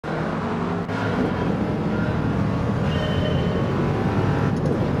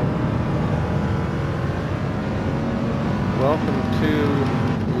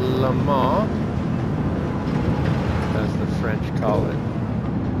Experiment, as the French call it.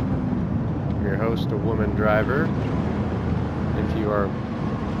 Your host, a woman driver. If you are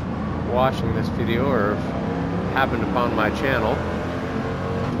watching this video or happened upon my channel,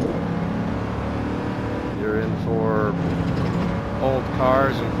 you're in for old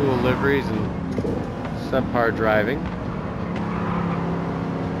cars and cool liveries and subpar driving.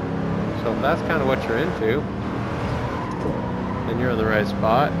 So if that's kind of what you're into, then you're in the right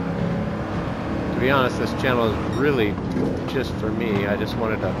spot. To be honest, this channel is really just for me. I just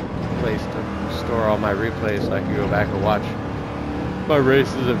wanted a place to store all my replays so I could go back and watch my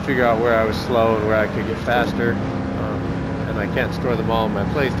races and figure out where I was slow and where I could get faster. And I can't store them all on my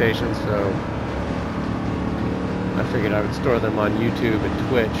PlayStation, so I figured I would store them on YouTube and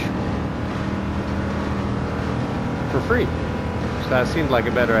Twitch for free. So that seemed like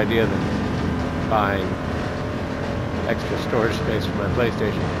a better idea than buying extra storage space for my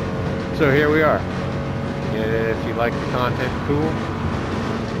PlayStation. So here we are. If you like the content, cool.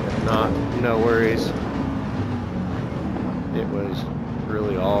 If not, no worries. It was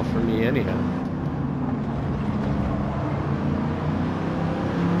really all for me anyhow.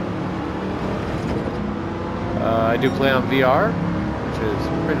 I do play on VR, which is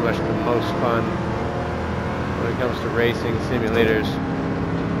pretty much the most fun when it comes to racing simulators.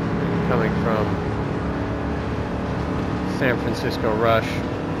 Coming from San Francisco Rush,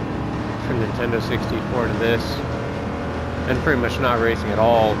 from Nintendo 64 to this, and pretty much not racing at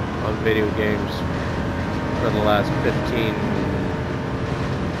all on video games for the last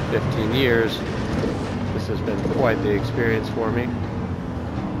 15 years. This has been quite the experience for me.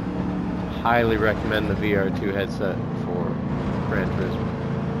 Highly recommend the VR2 headset for Gran Turismo.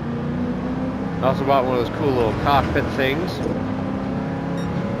 I also bought one of those cool little cockpit things.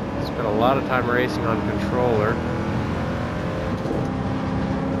 Spent a lot of time racing on controller.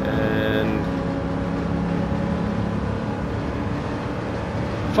 And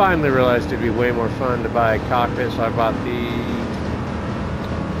finally realized it'd be way more fun to buy a cockpit, so I bought the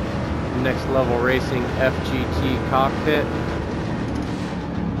Next Level Racing FGT cockpit.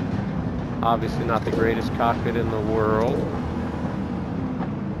 Obviously not the greatest cockpit in the world,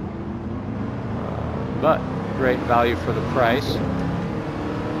 but great value for the price.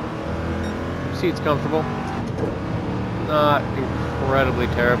 Seat's comfortable, not incredibly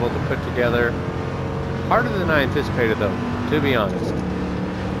terrible to put together. Harder than I anticipated though, to be honest.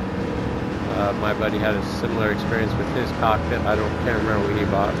 My buddy had a similar experience with his cockpit. Can't remember what he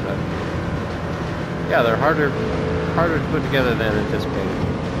bought, but yeah, they're harder to put together than anticipated.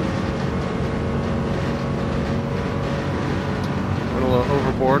 Went a little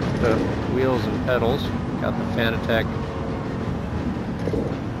overboard with the wheels and pedals. Got the Fanatec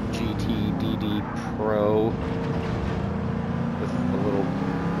GT-DD Pro with the little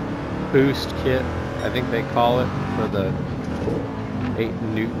boost kit, I think they call it, for the 8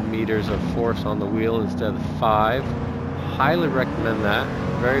 Newton meters of force on the wheel instead of 5. Highly recommend that.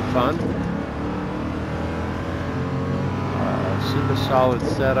 Very fun. Super solid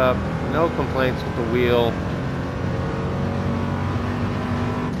setup. No complaints with the wheel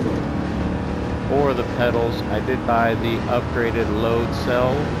or the pedals. I did buy the upgraded load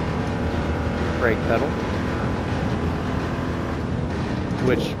cell brake pedal,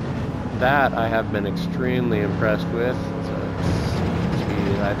 which that I have been extremely impressed with.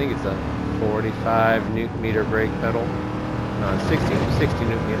 I think it's a 45 Newton meter brake pedal. No, 60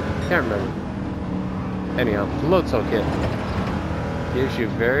 Newton meter. Can't remember. Anyhow, the load cell kit gives you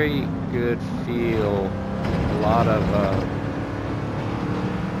very good feel. A lot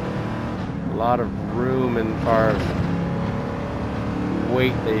of room and far of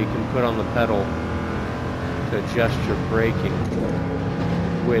weight that you can put on the pedal to adjust your braking,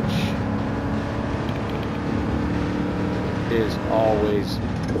 which is always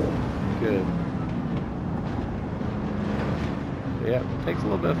good. Yeah, it takes a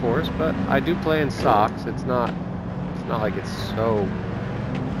little bit of force, but I do play in socks. It's not like it's so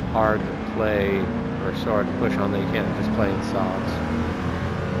hard to play or so hard to push on that you can't just play in socks.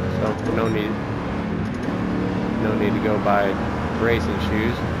 So no need to go buy racing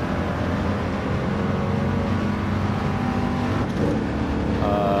shoes.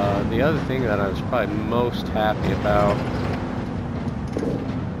 The other thing that I was probably most happy about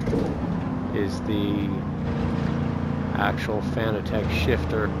is the actual Fanatec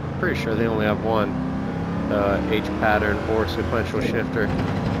shifter. Pretty sure they only have one H pattern or sequential shifter.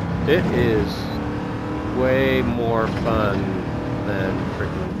 It is way more fun than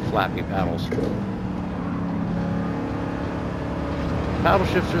freaking flappy paddles. Paddle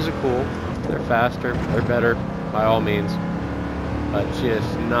shifters are cool. They're faster. They're better, by all means. but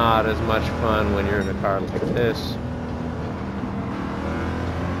just not as much fun when you're in a car like this,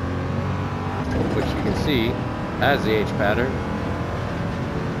 which you can see has the H pattern.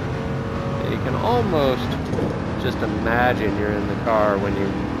 You can almost just imagine you're in the car when you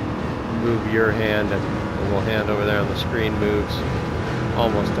move your hand, and the little hand over there on the screen moves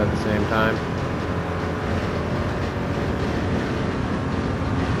almost at the same time.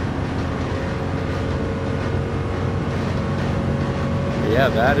 Yeah,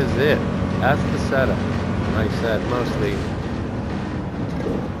 that is it. That's the setup. Like I said,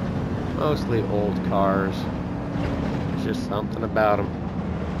 mostly old cars. There's just something about them.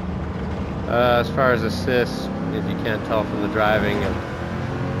 As far as assists, if you can't tell from the driving, and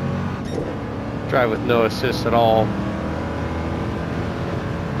drive with no assists at all.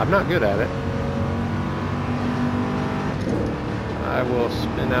 I'm not good at it. I will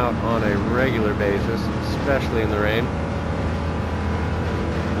spin out on a regular basis, especially in the rain.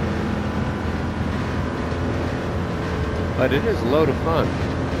 But it is a load of fun.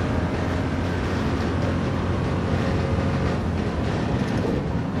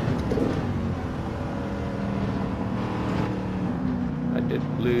 I did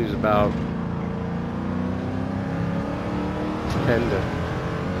lose about 10 to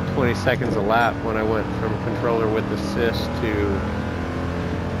 20 seconds a lap when I went from controller with assist to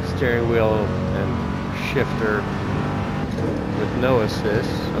steering wheel and shifter with no assist.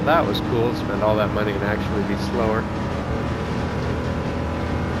 So that was cool to spend all that money and actually be slower.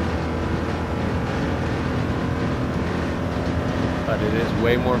 But it is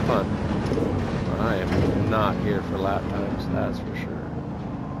way more fun. I am not here for lap times, that's for sure.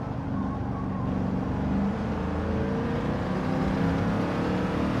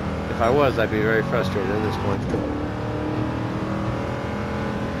 If I was, I'd be very frustrated at this point.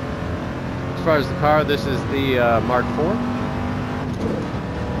 As far as the car, this is the Mark IV.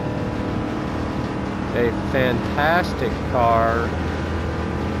 A fantastic car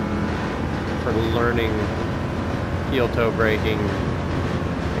for learning heel toe braking,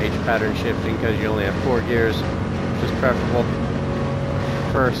 H pattern shifting, because you only have 4 gears, which is preferable.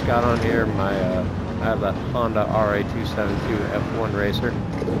 First got on here, I have that Honda RA272 F1 racer.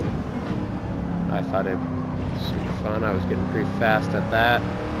 I thought it was super fun. I was getting pretty fast at that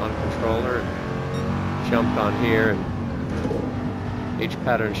on controller. Jumped on here and H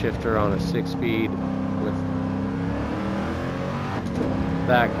pattern shifter on a 6-speed with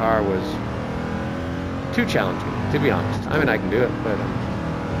that car was too challenging, to be honest. I mean, I can do it, but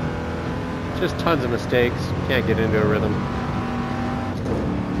just tons of mistakes. Can't get into a rhythm.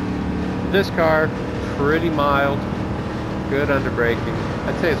 This car, pretty mild, good under braking.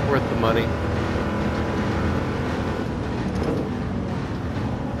 I'd say it's worth the money.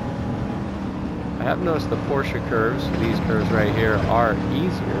 I have noticed the Porsche curves, these curves right here, are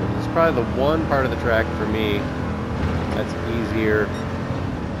easier. It's probably the one part of the track for me that's easier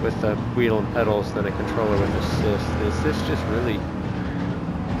with the wheel and pedals than a controller with assist. The assist just really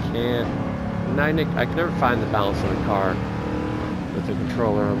can't. I can never find the balance in a car with the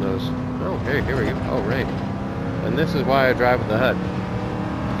controller on those. Oh, here we go. Oh, right. And this is why I drive with the HUD.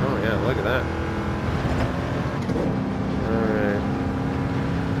 Oh yeah, look at that. Alright.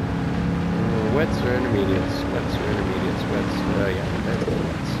 Wets or intermediates? Wets or intermediates? Wets. Oh yeah, that's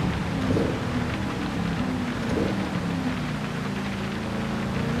wets.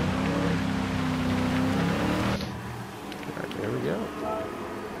 Alright, there we go.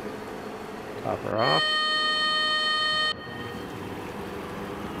 Top her off.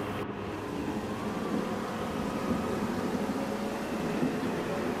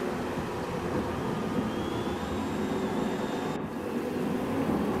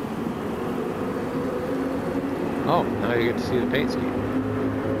 Oh, now you get to see the paint scheme.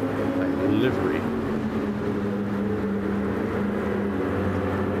 Like the livery.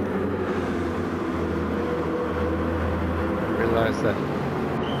 I realize that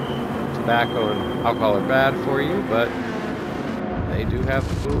tobacco and alcohol are bad for you, but they do have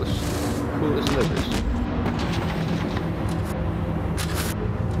the coolest livers.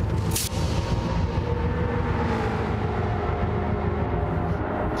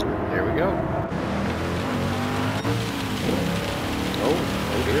 There we go. Oh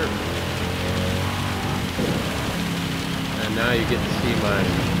dear. And now you get to see my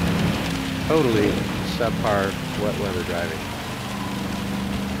totally subpar wet weather driving.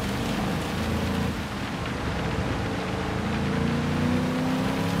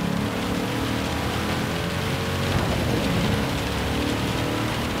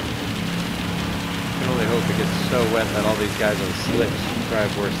 It gets so wet that all these guys on slicks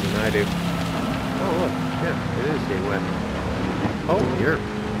drive worse than I do. Oh look, yeah, it is getting wet. Oh, here.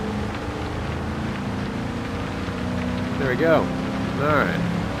 There we go. Alright.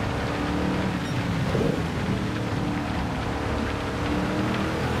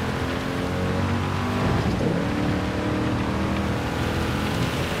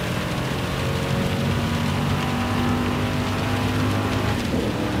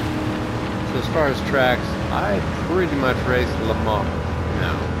 So as far as tracks, I pretty much race Le Mans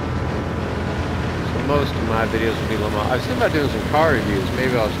now. So most of my videos will be Le Mans. I was thinking about doing some car reviews.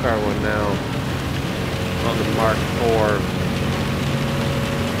 Maybe I'll start one now on the Mark IV.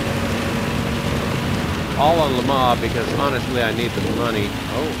 All on Le Mans because honestly I need the money.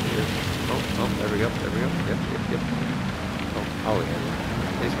 Oh, here. Oh, there we go. There we go. Yep. Oh, yeah.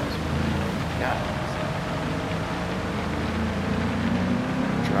 These guys. Yeah.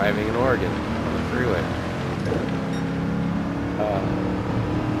 Driving in Oregon on the freeway.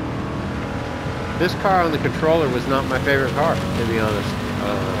 This car on the controller was not my favorite car, to be honest.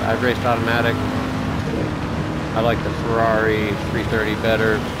 I've raced automatic. I like the Ferrari 330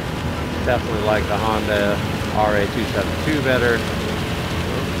 better. Definitely like the Honda RA272 better.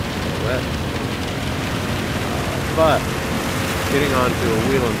 But getting onto a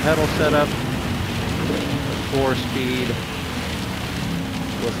wheel and pedal setup, 4-speed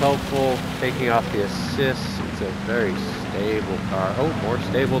was helpful. Taking off the assists, it's a very stable car. Oh, more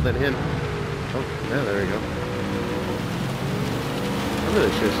stable than him. Oh, yeah, there we go. I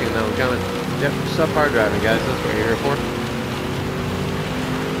really should have seen that one coming. Yep, subpar driving, guys. That's what you're here for.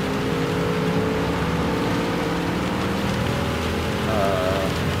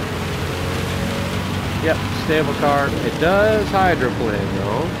 Yep, stable car. It does hydroplane,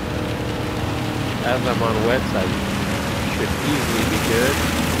 though. As I'm on wets, I should easily be good.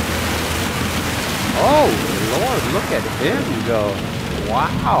 Oh, Lord, look at him go.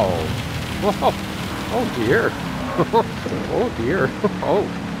 Wow. Whoa. Oh, dear. Oh, dear.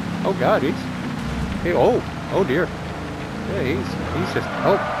 Oh, God, he's... Hey, oh, dear. Yeah, he's just...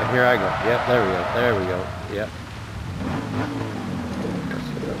 Oh, and here I go. Yep, there we go. Yep.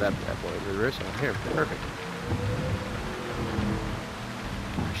 That boy in reverse on here. Perfect.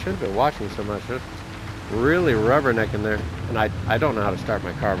 I shouldn't have been watching so much. It's really rubbernecking there. And I don't know how to start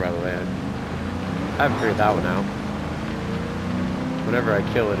my car, by the way. I haven't figured that one out. Whenever I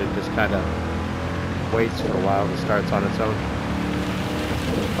kill it, it just kind of waits for a while and starts on its own.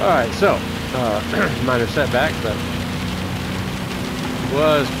 Alright, so, minor setback, but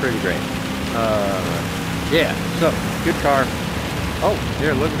was pretty great. Yeah, so, good car. Oh,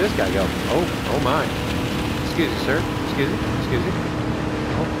 here, look at this guy go. Oh my. Excuse me, sir. Excuse me.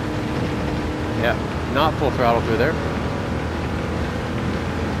 Oh. Yeah, not full throttle through there.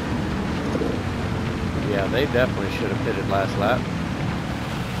 Yeah, they definitely should have pitted last lap.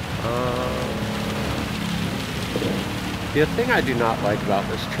 The thing I do not like about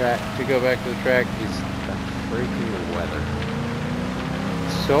this track, to go back to the track, is the freaking weather.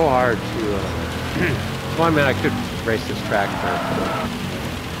 It's so hard to... Well, I mean, I could race this track for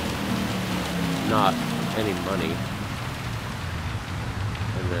not any money,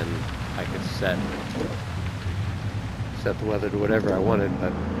 and then I could set the weather to whatever I wanted,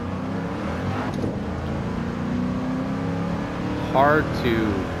 but hard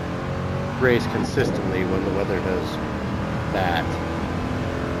to race consistently when the weather does that.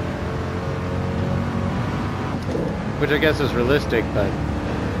 Which I guess is realistic, but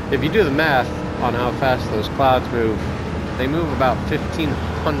if you do the math on how fast those clouds move, they move about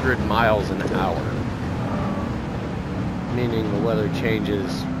 1,500 miles an hour. Meaning the weather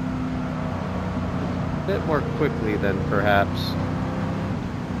changes a bit more quickly than perhaps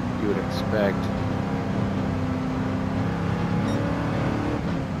you would expect.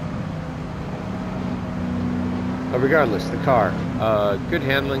 But regardless, the car, good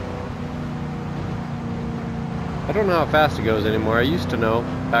handling. I don't know how fast it goes anymore. I used to know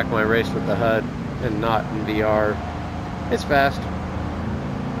back when I raced with the HUD and not in VR. It's fast.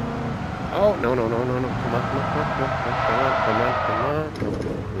 Oh, no. Come on.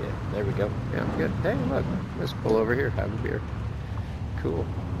 Yeah, there we go. Yeah, I'm good. Hey, look. Let's pull over here, have a beer. Cool.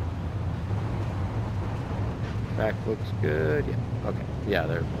 Track looks good. Yeah, okay. Yeah,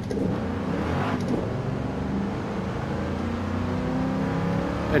 there.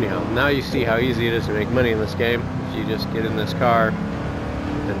 Anyhow, now you see how easy it is to make money in this game. If you just get in this car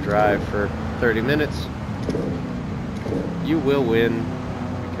and drive for 30 minutes, you will win,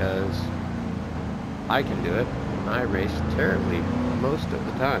 because I can do it. I race terribly most of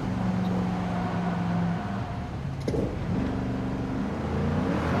the time.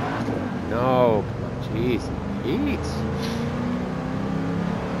 No, come on, jeez.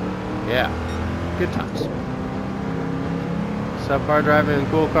 Yeah, good times. Subpar driving in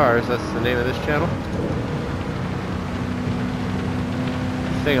cool cars, that's the name of this channel.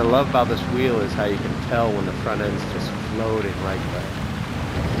 The thing I love about this wheel is how you can tell when the front end's just floating like that.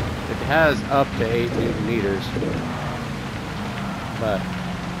 It has up to 8 Newton meters, but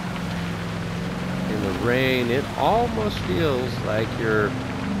in the rain, it almost feels like you're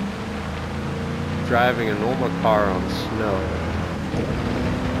driving a normal car on snow.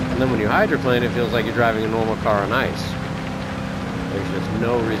 And then when you hydroplane, it feels like you're driving a normal car on ice. There's just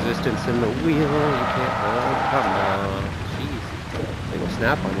no resistance in the wheel. You can't. Oh, come on. Jeez. They will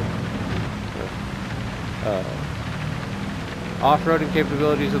snap on you. Off-roading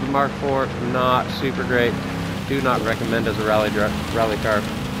capabilities of the Mark IV, not super great. Do not recommend as a rally car.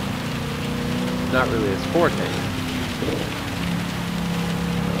 Not really its forte.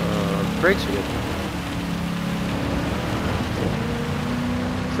 Brakes are good.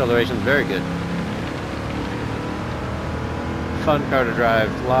 Acceleration's very good. Fun car to drive.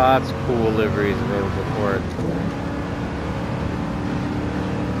 Lots of cool liveries available for it.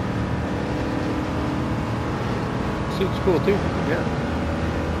 Seat's cool too. Yeah.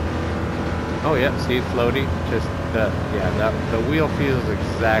 Oh yeah. See, floaty. Just the wheel feels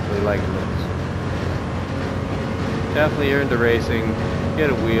exactly like it looks. Definitely you're into racing. Get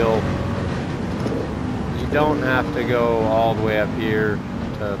a wheel. You don't have to go all the way up here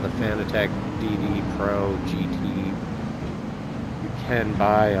to the Fanatec DD Pro GT. You can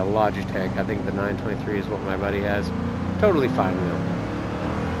buy a Logitech. I think the 923 is what my buddy has. Totally fine wheel.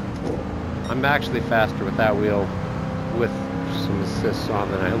 I'm actually faster with that wheel with some assists on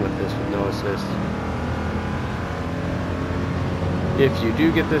than I am with this with no assists. If you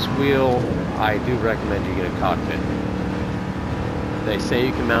do get this wheel, I do recommend you get a cockpit. They say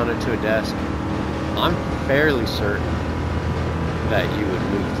you can mount it to a desk. I'm fairly certain that you would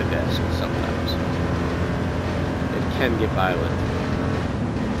move the desk sometimes. It can get violent.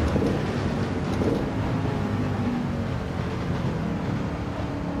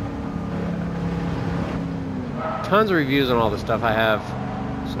 Tons of reviews on all the stuff I have.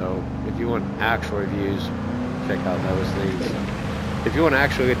 So if you want actual reviews, check out those things. If you want to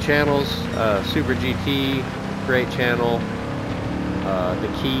actually get channels, Super GT, great channel. The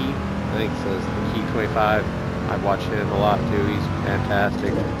Key, I think it says the Key 25. I watch him a lot too. He's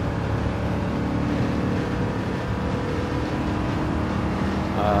fantastic.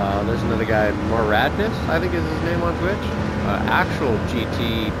 There's another guy, Moradness, I think is his name on Twitch. Actual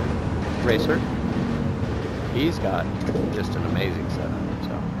GT racer. He's got just an amazing setup.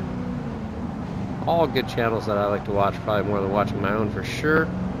 So, all good channels that I like to watch, probably more than watching my own for sure.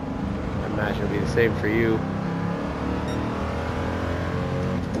 I imagine it'll be the same for you.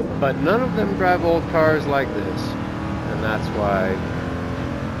 But none of them drive old cars like this, and that's why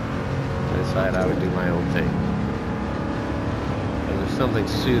I decided I would do my own thing. And there's something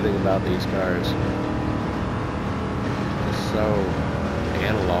soothing about these cars. Just so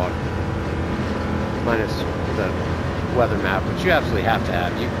analog. Minus the weather map, which you absolutely have to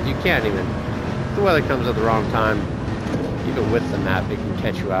have. You can't even, if the weather comes at the wrong time, even with the map, it can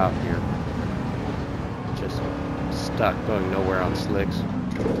catch you out. You're just stuck going nowhere on slicks.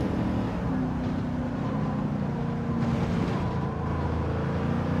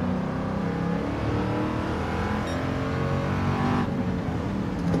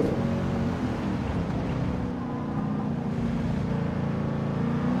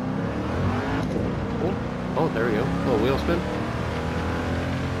 Oh, there we go. A little wheel spin.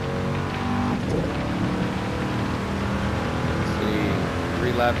 Let's see.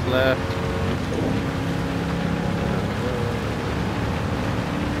 3 laps left.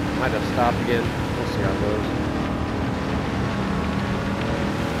 Might have stopped again. We'll see how it goes.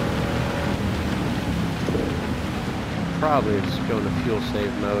 Probably just go into fuel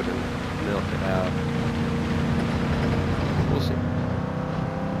save mode and milk it out. We'll see.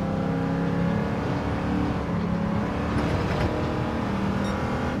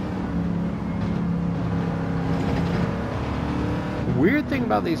 Weird thing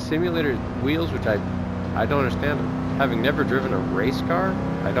about these simulator wheels, which I don't understand, having never driven a race car,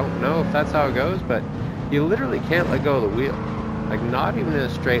 I don't know if that's how it goes, but you literally can't let go of the wheel. Like, not even in a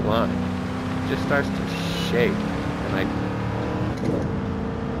straight line. It just starts to shake. And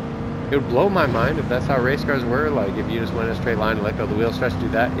it would blow my mind if that's how race cars were. Like, if you just went in a straight line and let go of the wheel, starts to do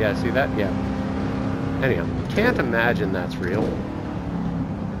that. Yeah, see that? Yeah. Anyhow, can't imagine that's real.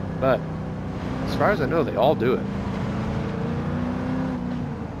 But as far as I know, they all do it.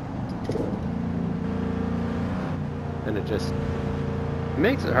 And it just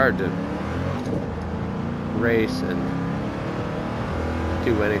makes it hard to race and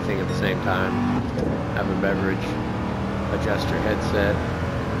do anything at the same time, have a beverage. adjust your headset.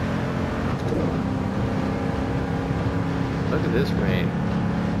 Look at this rain.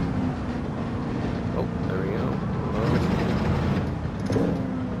 Oh, there we go.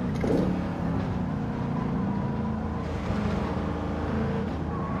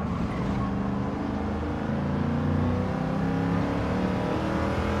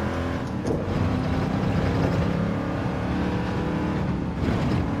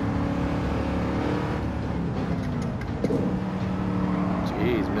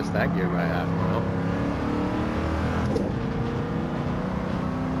 Jeez, missed that gear by half a mile.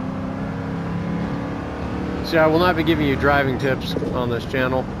 So I will not be giving you driving tips on this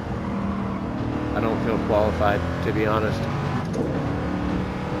channel. I don't feel qualified, to be honest.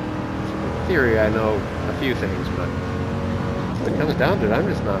 In theory, I know a few things, but when it comes down to it, I'm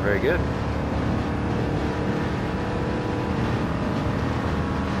just not very good.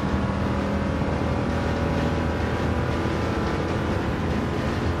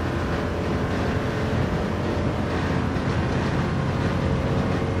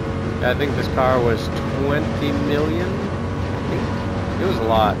 I think this car was 20 million. I think it was a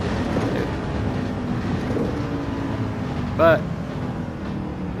lot. But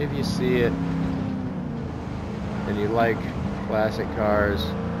if you see it and you like classic cars,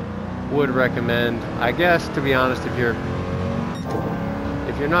 would recommend. I guess, to be honest, if you're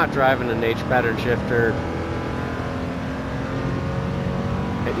not driving an H pattern shifter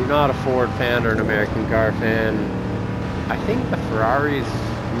and you're not a Ford fan or an American car fan, I think the Ferrari's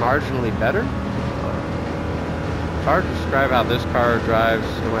marginally better. If I were to describe how this car drives,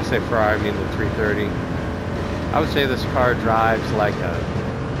 and when I say Ferrari, I mean the 330, I would say this car drives like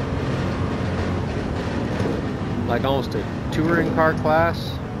almost a touring car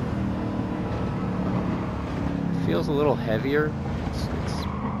class. It feels a little heavier.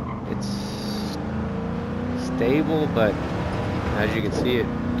 It's stable, but as you can see, it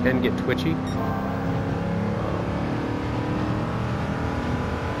can get twitchy.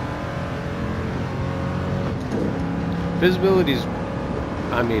 Visibility's,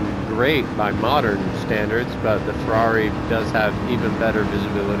 I mean, great by modern standards, but the Ferrari does have even better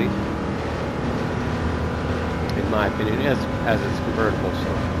visibility, in my opinion, as it's convertible, so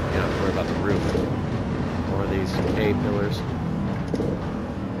you don't have to worry about the roof or these A-pillars.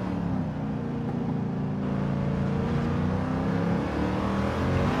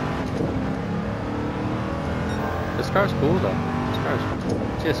 This car's cool though. This car's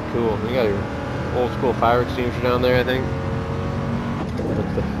just cool. You got your old school fire extinguisher down there, I think,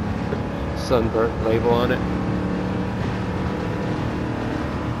 with the sunburnt label on it.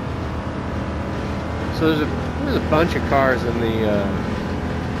 So there's a bunch of cars in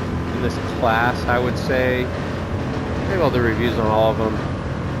this class, I would say. Maybe I'll do reviews on all of them,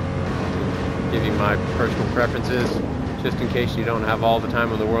 give you my personal preferences, just in case you don't have all the time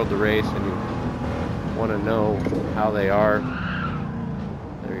in the world to race and you want to know how they are.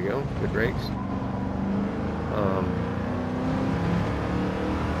 There you go, good brakes.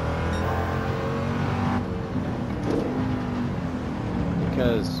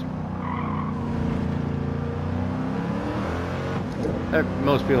 Because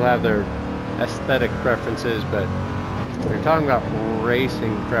most people have their aesthetic preferences, but when you're talking about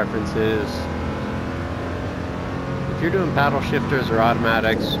racing preferences, if you're doing paddle shifters or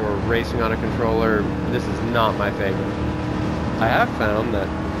automatics or racing on a controller, this is not my favorite. I have found that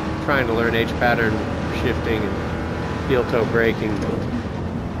trying to learn H pattern shifting and heel toe braking,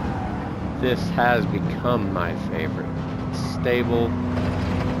 this has become my favorite. It's stable,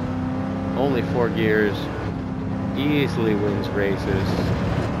 only 4 gears, easily wins races.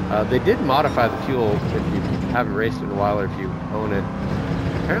 They did modify the fuel if you haven't raced it in a while or if you own it.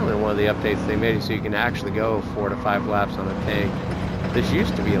 Apparently one of the updates they made it so you can actually go 4 to 5 laps on a tank. This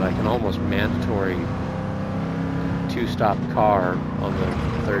used to be like an almost mandatory 2-stop car on the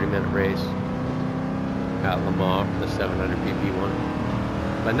 30-minute race at Le Mans, the 700 pp one.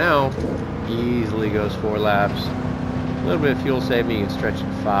 But now, easily goes 4 laps. A little bit of fuel saving, you can stretch it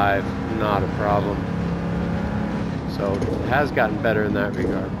to 5, not a problem. So it has gotten better in that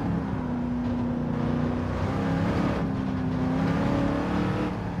regard.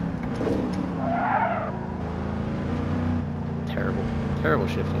 Terrible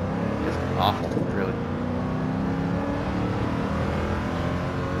shifting. Just awful, really.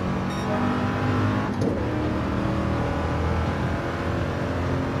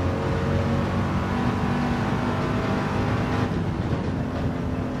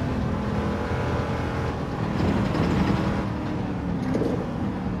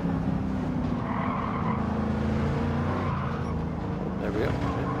 There we go.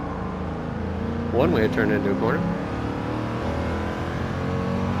 One way to turn into a corner.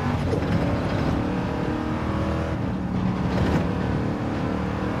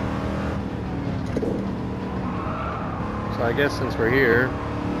 So I guess since we're here,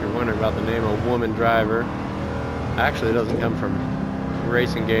 if you're wondering about the name awomandriver, actually it doesn't come from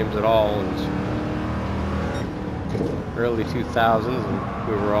racing games at all. It's early 2000s, and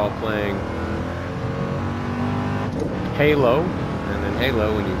we were all playing Halo, and in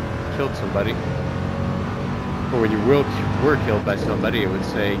Halo, when you killed somebody, or when you were killed by somebody, it would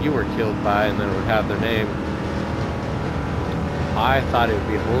say you were killed by, and then it would have their name. I thought it would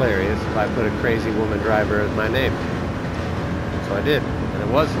be hilarious if I put a crazy woman driver as my name. So I did, and it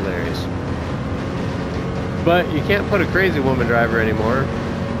was hilarious. But you can't put a crazy woman driver anymore,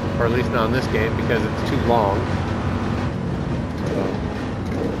 or at least not in this game, because it's too long. So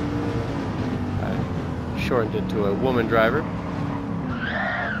I shortened it to a woman driver.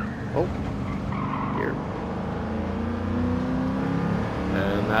 Oh, here.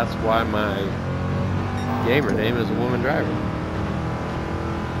 And that's why my gamer name is a woman driver.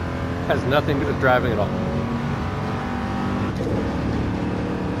 Has nothing to do with driving at all.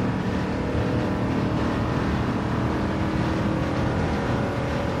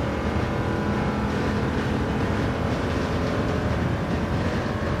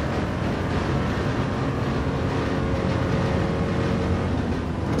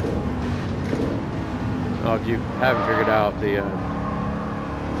 Oh, if you haven't figured out,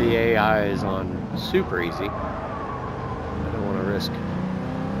 the AI is on super easy. I don't want to risk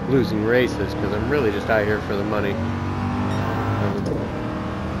losing races because I'm really just out here for the money.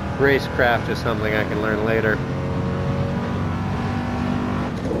 Racecraft is something I can learn later.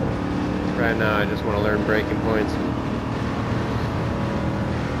 Right now I just want to learn braking points and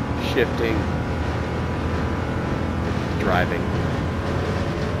shifting, driving.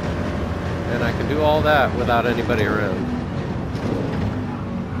 And I can do all that without anybody around.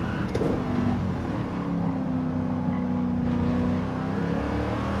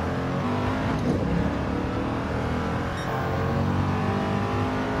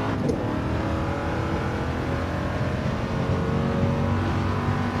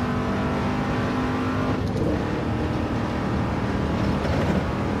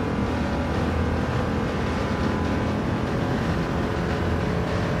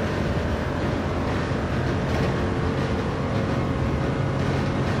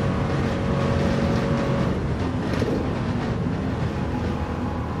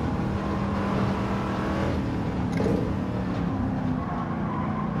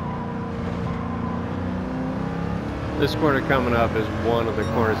 This corner coming up is one of the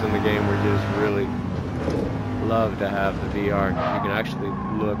corners in the game where you just really love to have the VR. You can actually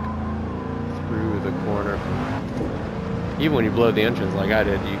look through the corner. Even when you blow the entrance like I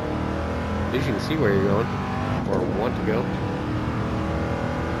did, at least you can see where you're going, or want to go.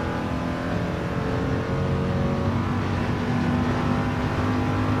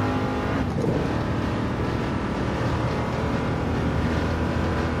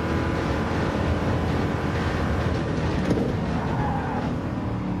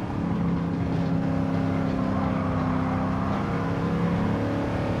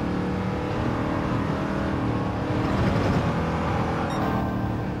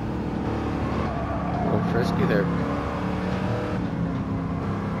 Frisky there.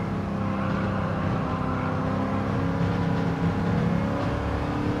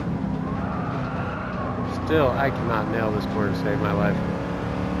 Still, I cannot nail this corner to save my life.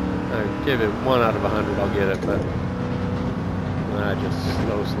 I give it 1 out of 100, I'll get it, but I just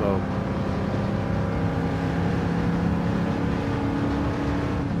slow.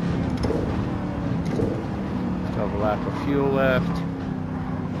 Still have a lap of fuel left.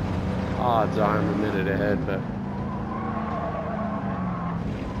 Odds are I'm a minute ahead, but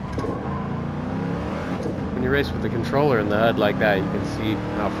when you race with the controller in the HUD like that, you can see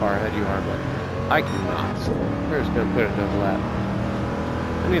how far ahead you are, but I cannot. So we're just going to put it in a lap.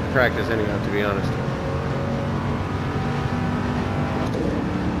 I need to practice anyhow, to be honest.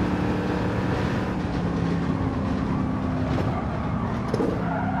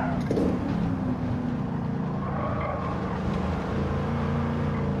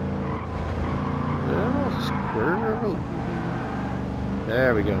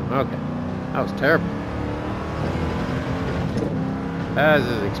 There we go. Okay. That was terrible. As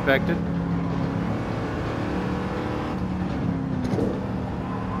is expected.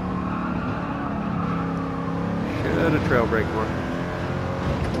 Should have trail brake more.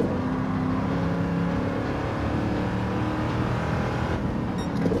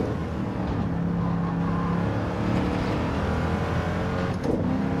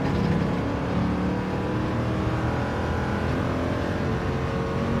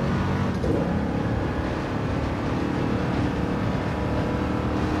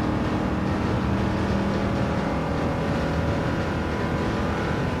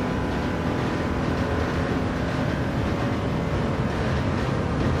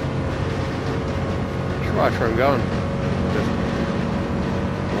 watch where I'm going. Just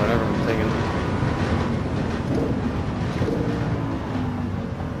whatever I'm thinking.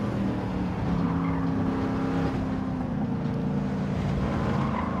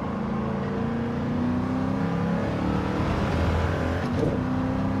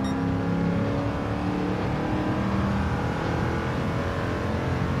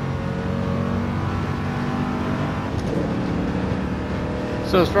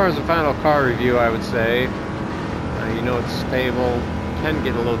 So as far as the final car review, I would say, you know, it's stable, can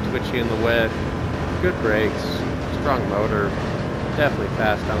get a little twitchy in the wet, good brakes, strong motor, definitely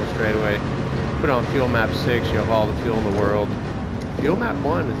fast down the straightaway. Put on fuel map 6, you have all the fuel in the world. Fuel map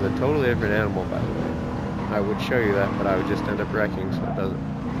 1 is a totally different animal, by the way. I would show you that, but I would just end up wrecking, so it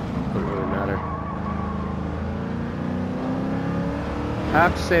wouldn't really matter. I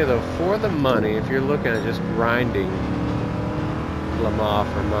have to say though, for the money, if you're looking at just grinding Lamar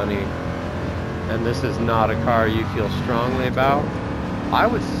for money, and this is not a car you feel strongly about, I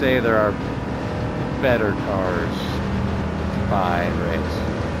would say there are better cars to buy and race.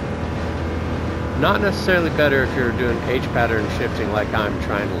 Not necessarily better if you're doing H-pattern shifting like I'm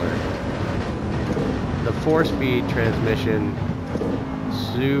trying to learn. The 4-speed transmission,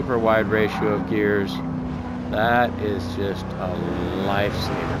 super wide ratio of gears, that is just a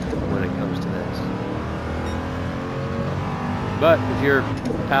lifesaver when it comes to this. But if you're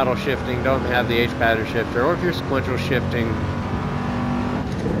paddle shifting, don't have the H-pattern shifter, or if you're sequential shifting,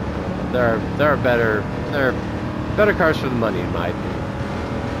 there are better cars for the money, in my opinion.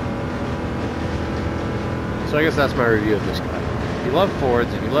 So I guess that's my review of this car. If you love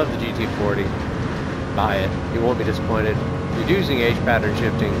Fords, if you love the GT40, buy it. You won't be disappointed. If you're using H-pattern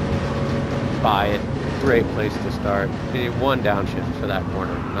shifting, buy it. Great place to start. You need one downshift for that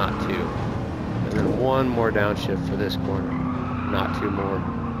corner, not two. And then one more downshift for this corner, not two more.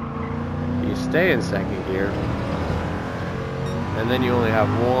 You stay in second gear, and then you only have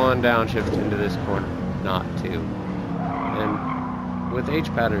one downshift into this corner, not two. And with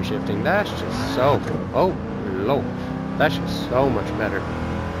H-pattern shifting, that's just so, oh Lord, that's just so much better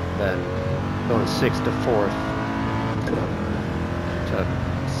than going 6th to 4th to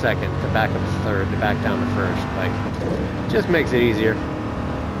second, to back up to third, to back down to first. Like, just makes it easier.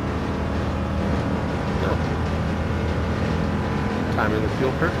 No. Timing the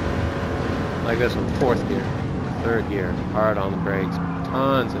fuel perfect. Like this one, 4th gear, 3rd gear, hard on the brakes,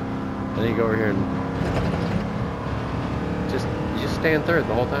 tons of, and then you go over here and you just stay in 3rd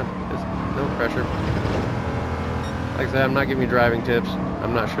the whole time. Just no pressure. Like I said, I'm not giving you driving tips.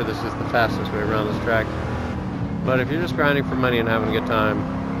 I'm not sure this is the fastest way around this track. But if you're just grinding for money and having a good time,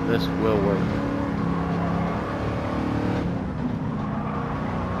 this will work.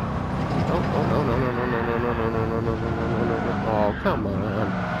 Oh, no. Oh, come on.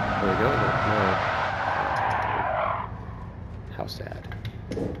 There we go. No. How sad.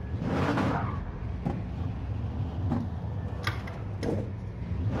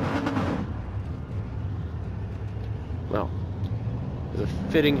 Well, it's a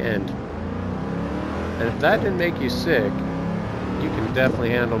fitting end. And if that didn't make you sick, you can definitely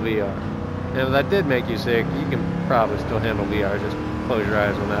handle VR. And if that did make you sick, you can probably still handle VR. Just close your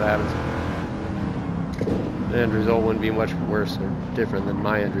eyes when that happens. The end result wouldn't be much worse or different than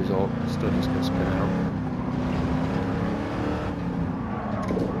my end result. It's still just gonna spin out.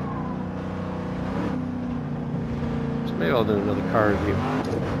 So maybe I'll do another car review.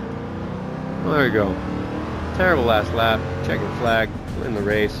 Well, there you go. Terrible last lap. Checking flag. Win the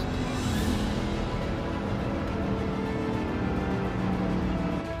race.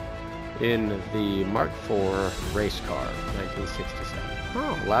 In the Mark IV race car, 1967.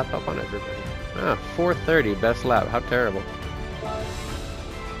 Oh, lap up on everybody. Ah, 4:30, best lap. How terrible.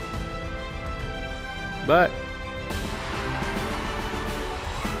 But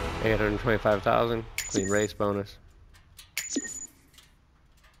 825,000, clean race bonus.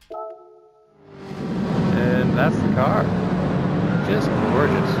 And that's the car. Just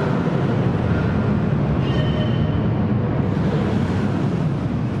gorgeous.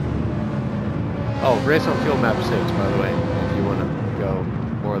 Oh, race on fuel map 6, by the way, if you want to go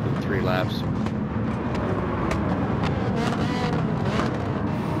more than 3 laps.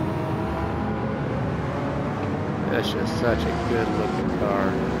 That's just such a good looking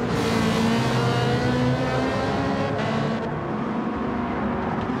car.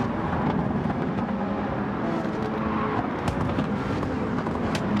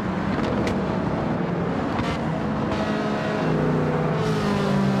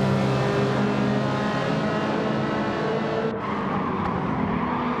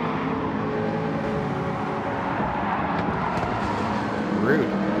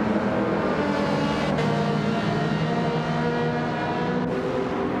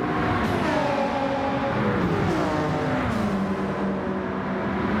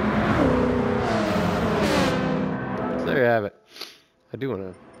 do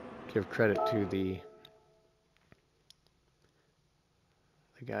want to give credit to the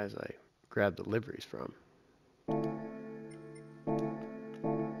guys I grabbed the liveries from.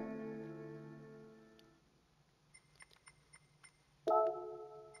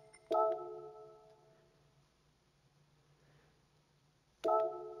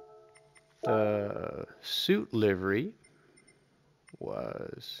 The suit livery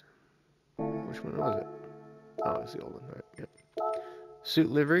was, which one was it? Oh, it's the old one. Right, yep.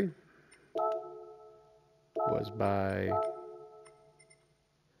 Suit livery was by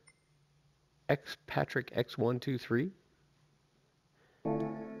Patrick X123.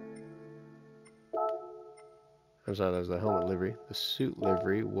 I'm sorry, that was the helmet livery. The suit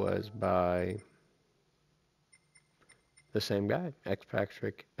livery was by the same guy,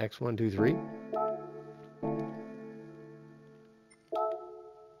 Patrick X123.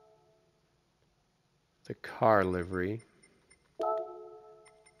 The car livery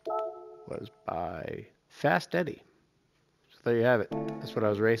was by Fast Eddie. So there you have it. That's what I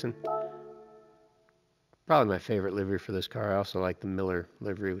was racing. Probably my favorite livery for this car. I also like the Miller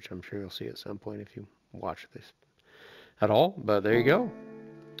livery, which I'm sure you'll see at some point if you watch this at all. But there you go.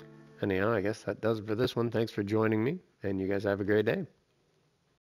 Anyhow, I guess that does it for this one. Thanks for joining me, and you guys have a great day.